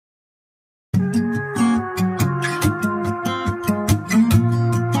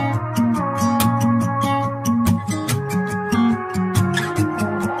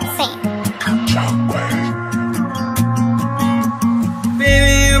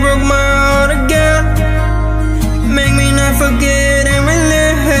forget and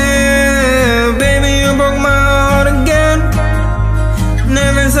relive. Baby, you broke my heart again.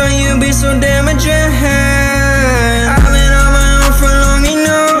 Never thought you'd be so damaging. I've been on my own for long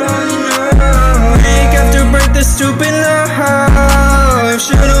enough. Break after break, the stupid love.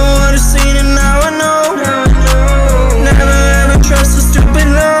 Should've would've seen it, now I know. Never ever trust a stupid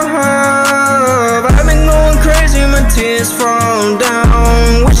love. I've been going crazy, my tears fall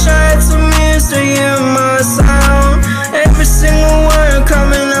down. Wish I had some ears to hear my sound. Every single word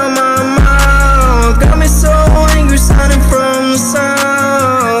coming out my mouth got me so angry, sounding from the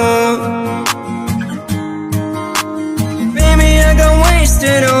sound. Baby, I got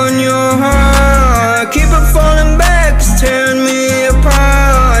wasted on your heart. Keep it falling back, it's tearing me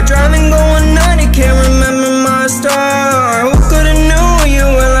apart. Driving, going nutty, can't remember my star. Who could've knew you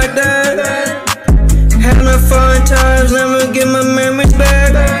were like that? Had my fun times, never get my memories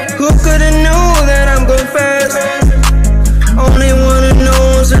back. Who could've knew that I'm going fast? Only one who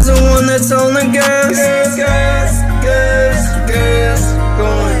knows is the one that's on the gas. Gas,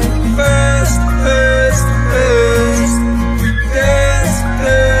 going fast, fast, fast. Gas,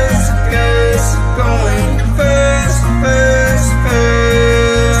 going fast, fast,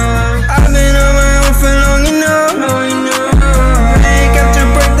 fast. I've been on my own for long enough. Break after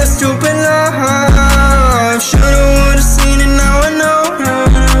break, that stupid love. Should've would've seen it, now I know.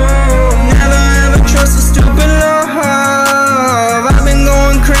 Never ever trust a stupid love. I've been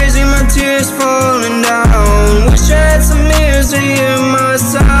going crazy, my tears falling down. Wish I had some ears to hear my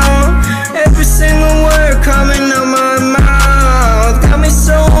sound. Every single word coming out my mouth got me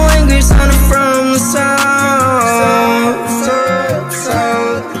so angry, sounding from the sound.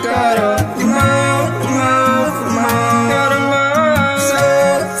 Got a mouth, got a mouth. Got a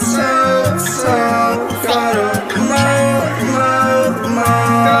mouth,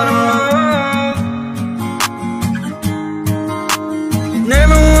 got a mouth.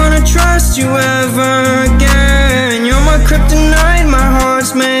 Never wanna trust you ever again. You're my kryptonite, my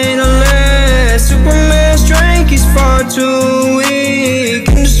heart's made of lead. Superman strength, he's far too weak.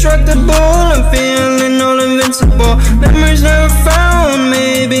 Indestructible, I'm feeling all invincible. Memories never found,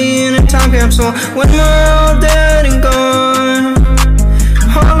 maybe in a time capsule when we're all dead and gone.